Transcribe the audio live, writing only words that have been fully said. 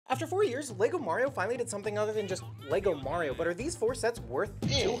After 4 years, Lego Mario finally did something other than just Lego Mario, but are these 4 sets worth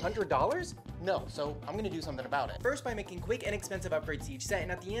 $200? No, so I'm gonna do something about it. First, by making quick and expensive upgrades to each set,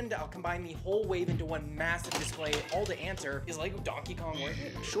 and at the end, I'll combine the whole wave into one massive display. All to answer, is Lego Donkey Kong worth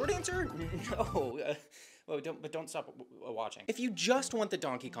it? Short answer, no. Well, don't stop watching. If you just want the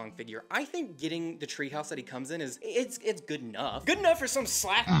Donkey Kong figure, I think getting the treehouse that he comes in it's good enough. Good enough for some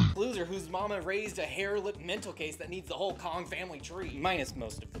slack loser whose mama raised a hair-lip mental case that needs the whole Kong family tree. Minus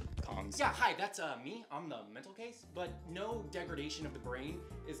most of the Kongs. Yeah, hi, that's me. I'm the mental case. But no degradation of the brain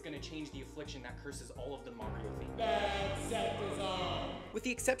is gonna change the affliction that curses all of the Mario themes. Bad set design. With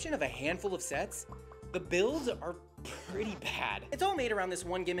the exception of a handful of sets, the builds are pretty bad. It's all made around this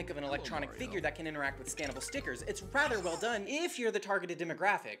one gimmick of an electronic figure that can interact with scannable stickers. It's rather well done if you're the targeted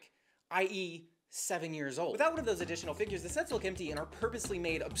demographic, i.e. 7 years old. Without one of those additional figures, the sets look empty and are purposely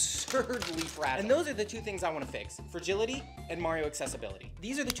made absurdly fragile. And those are the 2 things I want to fix: fragility and Mario accessibility.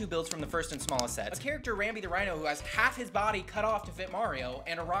 These are the 2 builds from the first and smallest sets. A character, Rambi the Rhino, who has half his body cut off to fit Mario,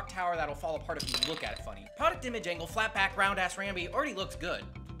 and a rock tower that'll fall apart if you look at it funny. Product image angle, flat back, round ass Rambi already looks good.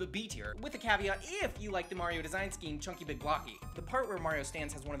 B tier, with a caveat if you like the Mario design scheme, chunky big blocky. The part where Mario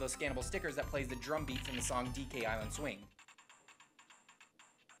stands has one of those scannable stickers that plays the drum beat from the song DK Island Swing.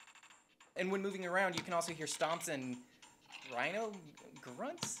 And when moving around, you can also hear stomps and rhino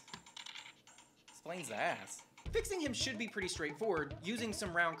grunts? Explains the ass. Fixing him should be pretty straightforward, using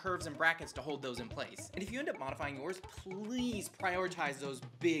some round curves and brackets to hold those in place. And if you end up modifying yours, please prioritize those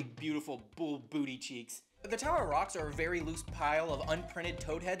big, beautiful bull booty cheeks. The Tower of Rocks are a very loose pile of unprinted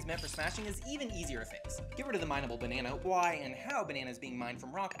toad heads meant for smashing is even easier to fix. Get rid of the mineable banana. Why and how banana is being mined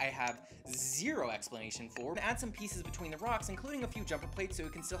from rock, I have zero explanation for. Add some pieces between the rocks, including a few jumper plates so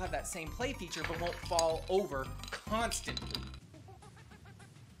it can still have that same play feature but won't fall over constantly.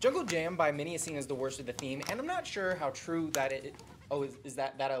 Jungle Jam by Minnie is seen as the worst of the theme, and I'm not sure how true that it... Oh, is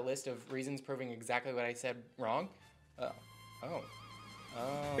that a list of reasons proving exactly what I said wrong?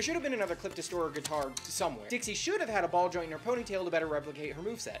 There should have been another clip to store her guitar somewhere. Dixie should have had a ball joint in her ponytail to better replicate her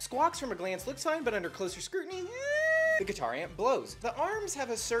moveset. Squawks from a glance looks fine, but under closer scrutiny, the guitar amp blows. The arms have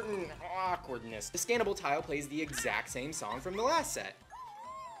a certain awkwardness. The scannable tile plays the exact same song from the last set.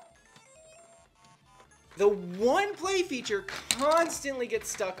 The one play feature constantly gets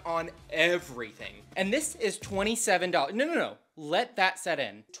stuck on everything. And this is $27. No. Let that set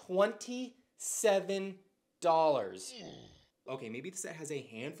in. $27. Okay, maybe the set has a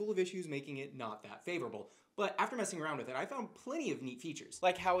handful of issues making it not that favorable, but after messing around with it, I found plenty of neat features,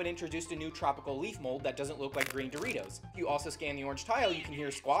 like how it introduced a new tropical leaf mold that doesn't look like green Doritos. If you also scan the orange tile, you can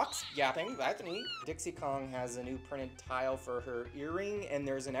hear squawks, yapping, that's neat. Dixie Kong has a new printed tile for her earring, and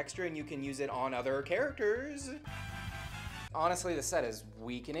there's an extra and you can use it on other characters. Honestly, the set is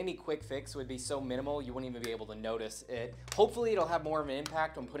weak, and any quick fix would be so minimal you wouldn't even be able to notice it. Hopefully it'll have more of an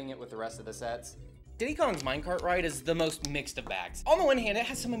impact when putting it with the rest of the sets. Diddy Kong's Minecart ride is the most mixed of bags. On the one hand, it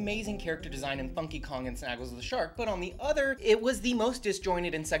has some amazing character design in Funky Kong and Snaggles the Shark, but on the other, it was the most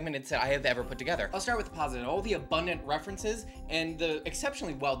disjointed and segmented set I have ever put together. I'll start with the positive, all the abundant references and the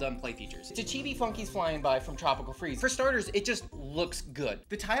exceptionally well done play features. It's a chibi funkies flying by from Tropical Freeze. For starters, it just looks good.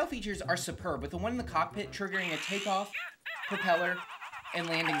 The tile features are superb, with the one in the cockpit triggering a takeoff, propeller, and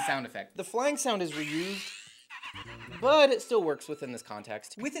landing sound effect. The flying sound is reused, but it still works within this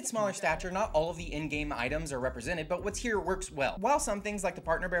context. With its smaller stature, not all of the in-game items are represented, but what's here works well. While some things like the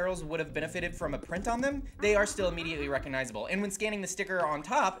partner barrels would have benefited from a print on them, they are still immediately recognizable. And when scanning the sticker on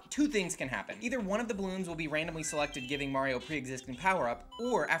top, 2 things can happen. Either one of the balloons will be randomly selected, giving Mario a pre-existing power-up,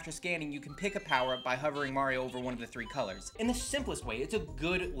 or after scanning, you can pick a power-up by hovering Mario over one of the 3 colors. In the simplest way, it's a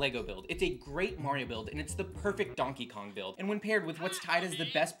good Lego build. It's a great Mario build, and it's the perfect Donkey Kong build. And when paired with what's tied as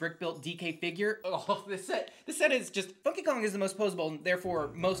the best brick-built DK figure, oh, this set is just... Funky Kong is the most posable and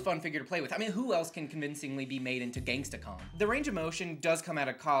therefore most fun figure to play with. I mean, who else can convincingly be made into Gangsta Kong? The range of motion does come at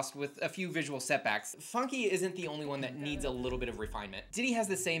a cost with a few visual setbacks. Funky isn't the only one that needs a little bit of refinement. Diddy has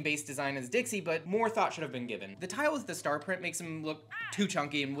the same base design as Dixie, but more thought should have been given. The tile with the star print makes him look too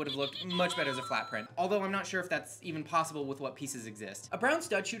chunky and would have looked much better as a flat print, although I'm not sure if that's even possible with what pieces exist. A brown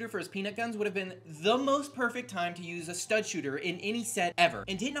stud shooter for his peanut guns would have been the most perfect time to use a stud shooter in any set ever,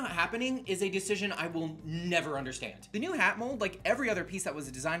 and it not happening is a decision I will never understand. The new hat mold, like every other piece that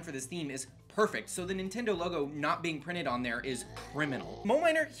was designed for this theme, is perfect, so the Nintendo logo not being printed on there is criminal. Mole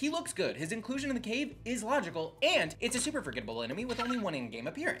Miner, he looks good. His inclusion in the cave is logical, and it's a super forgettable enemy with only 1 in-game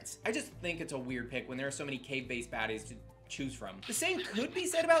appearance. I just think it's a weird pick when there are so many cave-based baddies to choose from. The same could be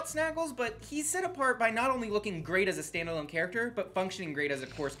said about Snaggles, but he's set apart by not only looking great as a standalone character, but functioning great as a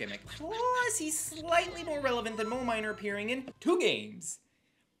course gimmick. Plus, he's slightly more relevant than Mole Miner appearing in 2 games.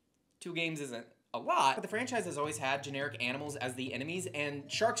 2 games isn't a lot, but the franchise has always had generic animals as the enemies, and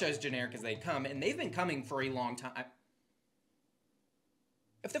sharks are as generic as they come, and they've been coming for a long time.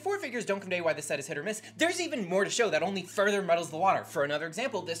 If the four figures don't convey why the set is hit or miss, there's even more to show that only further muddles the water. For another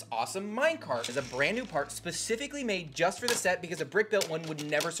example, this awesome minecart is a brand new part specifically made just for the set because a brick-built one would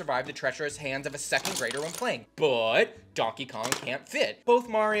never survive the treacherous hands of a second grader when playing. But Donkey Kong can't fit. Both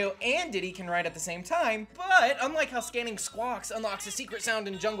Mario and Diddy can ride at the same time, but unlike how scanning Squawks unlocks a secret sound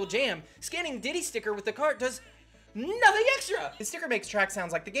in Jungle Jam, scanning Diddy's sticker with the cart does nothing extra. The sticker makes track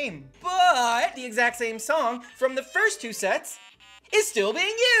sounds like the game, but the exact same song from the first two sets is still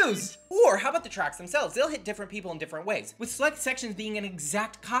being used. Or how about the tracks themselves? They'll hit different people in different ways, with select sections being an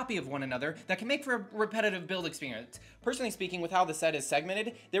exact copy of one another that can make for a repetitive build experience. Personally speaking, with how the set is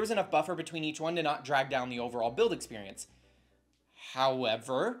segmented, there was enough buffer between each one to not drag down the overall build experience.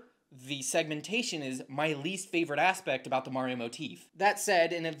 However, the segmentation is my least favorite aspect about the Mario motif. That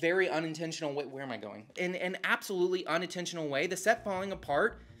said, in a very unintentional way, where am I going? In an absolutely unintentional way, the set falling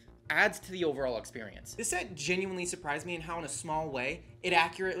apart adds to the overall experience. This set genuinely surprised me in how, in a small way, it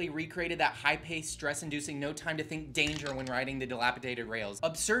accurately recreated that high-paced, stress-inducing, no time to think danger when riding the dilapidated rails.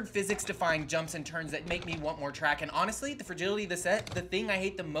 Absurd physics-defying jumps and turns that make me want more track, and honestly, the fragility of the set, the thing I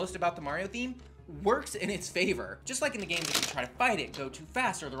hate the most about the Mario theme, works in its favor. Just like in the games, if you try to fight it, go too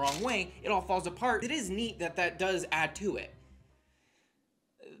fast or the wrong way, it all falls apart. It is neat that that does add to it.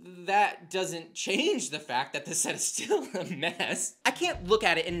 That doesn't change the fact that the set is still a mess. I can't look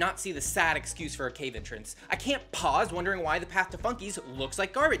at it and not see the sad excuse for a cave entrance. I can't pause wondering why the path to Funky's looks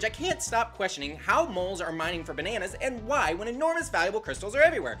like garbage. I can't stop questioning how moles are mining for bananas and why when enormous valuable crystals are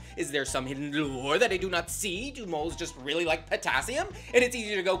everywhere. Is there some hidden lure that I do not see? Do moles just really like potassium? And it's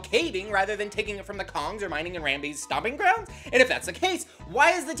easier to go caving rather than taking it from the Kongs or mining in Rambi's stomping grounds? And if that's the case,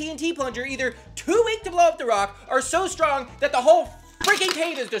 why is the TNT plunger either too weak to blow up the rock or so strong that the whole freaking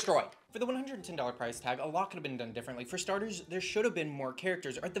cave is destroyed? For the $110 price tag, a lot could have been done differently. For starters, there should have been more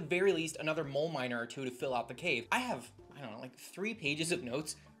characters, or at the very least, another mole miner or two to fill out the cave. I have, I don't know, like 3 pages of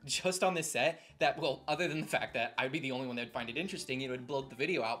notes just on this set that, well, other than the fact that I'd be the only one that would find it interesting, it would blow the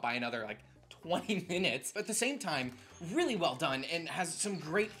video out by another, like, 20 minutes. But at the same time, really well done and has some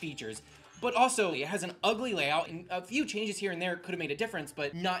great features. But also, it has an ugly layout, and a few changes here and there could have made a difference,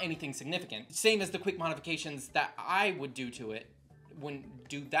 but not anything significant. Same as the quick modifications that I would do to it. Wouldn't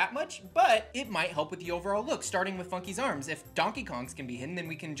do that much, but it might help with the overall look, starting with Funky's arms. If Donkey Kong's can be hidden, then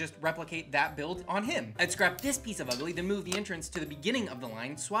we can just replicate that build on him. I'd scrap this piece of ugly, then move the entrance to the beginning of the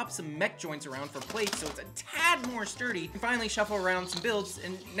line, swap some mech joints around for plates so it's a tad more sturdy, and finally shuffle around some builds,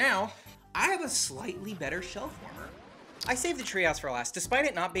 and now I have a slightly better shelf warmer. I saved the treehouse for last. Despite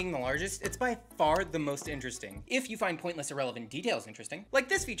it not being the largest, it's by far the most interesting. If you find pointless irrelevant details interesting. Like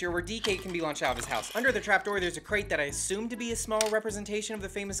this feature where DK can be launched out of his house. Under the trapdoor, there's a crate that I assume to be a small representation of the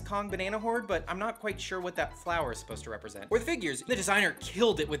famous Kong banana horde, but I'm not quite sure what that flower is supposed to represent. Or the figures. The designer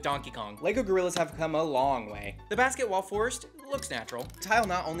killed it with Donkey Kong. Lego gorillas have come a long way. The basket wall forest looks natural. The tile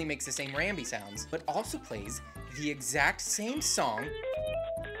not only makes the same Rambi sounds, but also plays the exact same song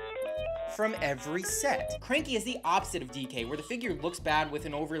from every set. Cranky is the opposite of DK, where the figure looks bad with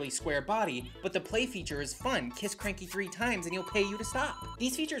an overly square body, but the play feature is fun. Kiss Cranky 3 times and he'll pay you to stop.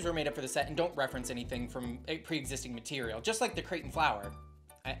 These features were made up for the set and don't reference anything from a pre-existing material, just like the crate and flower,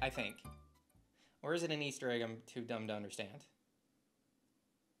 I think. Or is it an Easter egg I'm too dumb to understand?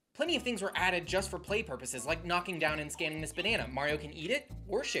 Plenty of things were added just for play purposes, like knocking down and scanning this banana. Mario can eat it,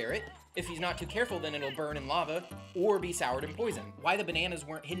 or share it. If he's not too careful, then it'll burn in lava, or be soured in poison. Why the bananas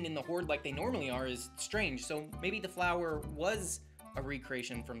weren't hidden in the horde like they normally are is strange, so maybe the flower was a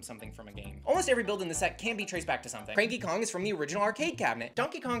recreation from something from a game. Almost every build in the set can be traced back to something. Cranky Kong is from the original arcade cabinet.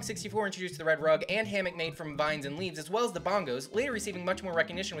 Donkey Kong 64 introduced the red rug and hammock made from vines and leaves, as well as the bongos, later receiving much more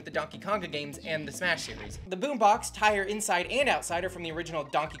recognition with the Donkey Konga games and the Smash series. The boombox, tire inside and outside are from the original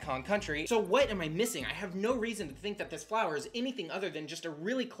Donkey Kong Country. So what am I missing? I have no reason to think that this flower is anything other than just a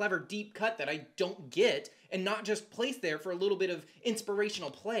really clever deep cut that I don't get, and not just placed there for a little bit of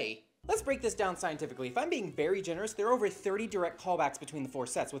inspirational play. Let's break this down scientifically. If I'm being very generous, there are over 30 direct callbacks between the 4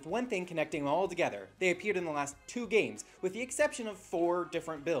 sets, with one thing connecting them all together. They appeared in the last 2 games, with the exception of 4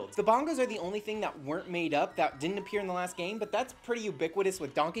 different builds. The bongos are the only thing that weren't made up that didn't appear in the last game, but that's pretty ubiquitous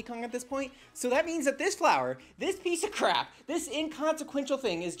with Donkey Kong at this point. So that means that this flower, this piece of crap, this inconsequential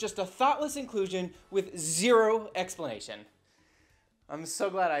thing is just a thoughtless inclusion with 0 explanation. I'm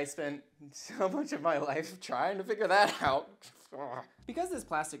so glad I spent so much of my life trying to figure that out. Ugh. Because this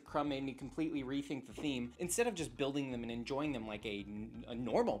plastic crumb made me completely rethink the theme, instead of just building them and enjoying them like a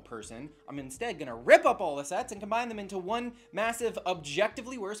normal person, I'm instead gonna rip up all the sets and combine them into one massive,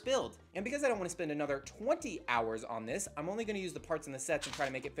 objectively worse build. And because I don't want to spend another 20 hours on this, I'm only gonna use the parts in the sets and try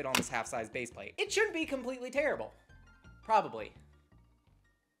to make it fit on this half-size base plate. It shouldn't be completely terrible. Probably.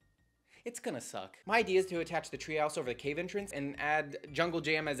 It's gonna suck. My idea is to attach the treehouse over the cave entrance and add Jungle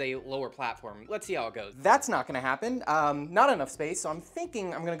Jam as a lower platform. Let's see how it goes. That's not gonna happen. Not enough space, so I'm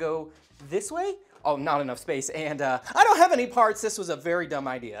thinking I'm gonna go this way. Oh, not enough space, and I don't have any parts. This was a very dumb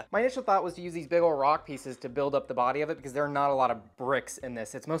idea. My initial thought was to use these big old rock pieces to build up the body of it because there are not a lot of bricks in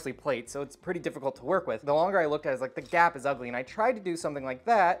this. It's mostly plates, so it's pretty difficult to work with. The longer I looked at it, I was like, the gap is ugly, and I tried to do something like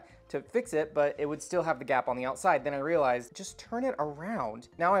that to fix it, but it would still have the gap on the outside. Then I realized, just turn it around.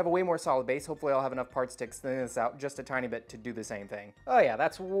 Now I have a way more solid base. Hopefully I'll have enough parts to extend this out just a tiny bit to do the same thing. Oh yeah,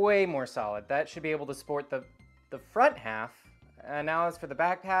 that's way more solid. That should be able to support the front half. Now as for the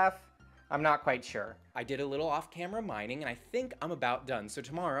back half, I'm not quite sure. I did a little off-camera mining, and I think I'm about done. So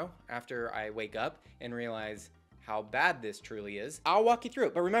tomorrow, after I wake up and realize how bad this truly is, I'll walk you through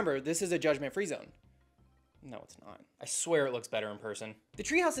it. But remember, this is a judgment-free zone. No, it's not. I swear it looks better in person. The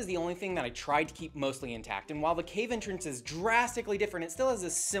treehouse is the only thing that I tried to keep mostly intact, and while the cave entrance is drastically different, it still has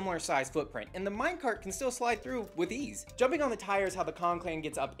a similar size footprint, and the minecart can still slide through with ease. Jumping on the tire is how the Kong clan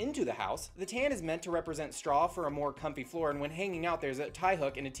gets up into the house. The tan is meant to represent straw for a more comfy floor, and when hanging out there's a tie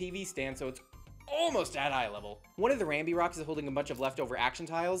hook and a TV stand, so it's almost at eye level. One of the Rambi rocks is holding a bunch of leftover action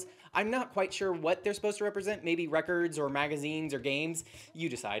tiles. I'm not quite sure what they're supposed to represent, maybe records or magazines or games. You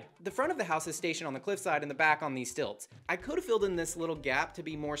decide. The front of the house is stationed on the cliffside and the back on these stilts. I could have filled in this little gap to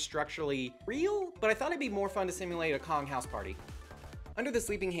be more structurally real, but I thought it'd be more fun to simulate a Kong house party. Under the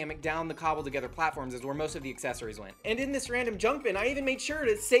sleeping hammock, down the cobbled together platforms is where most of the accessories went. And in this random junk bin, I even made sure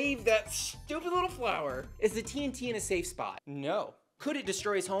to save that stupid little flower. Is the TNT in a safe spot? No. Could it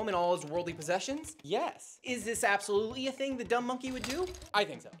destroy his home and all his worldly possessions? Yes. Is this absolutely a thing the dumb monkey would do? I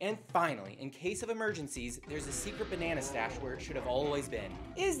think so. And finally, in case of emergencies, there's a secret banana stash where it should have always been.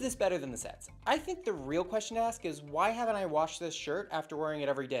 Is this better than the sets? I think the real question to ask is, why haven't I washed this shirt after wearing it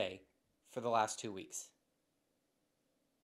every day for the last 2 weeks?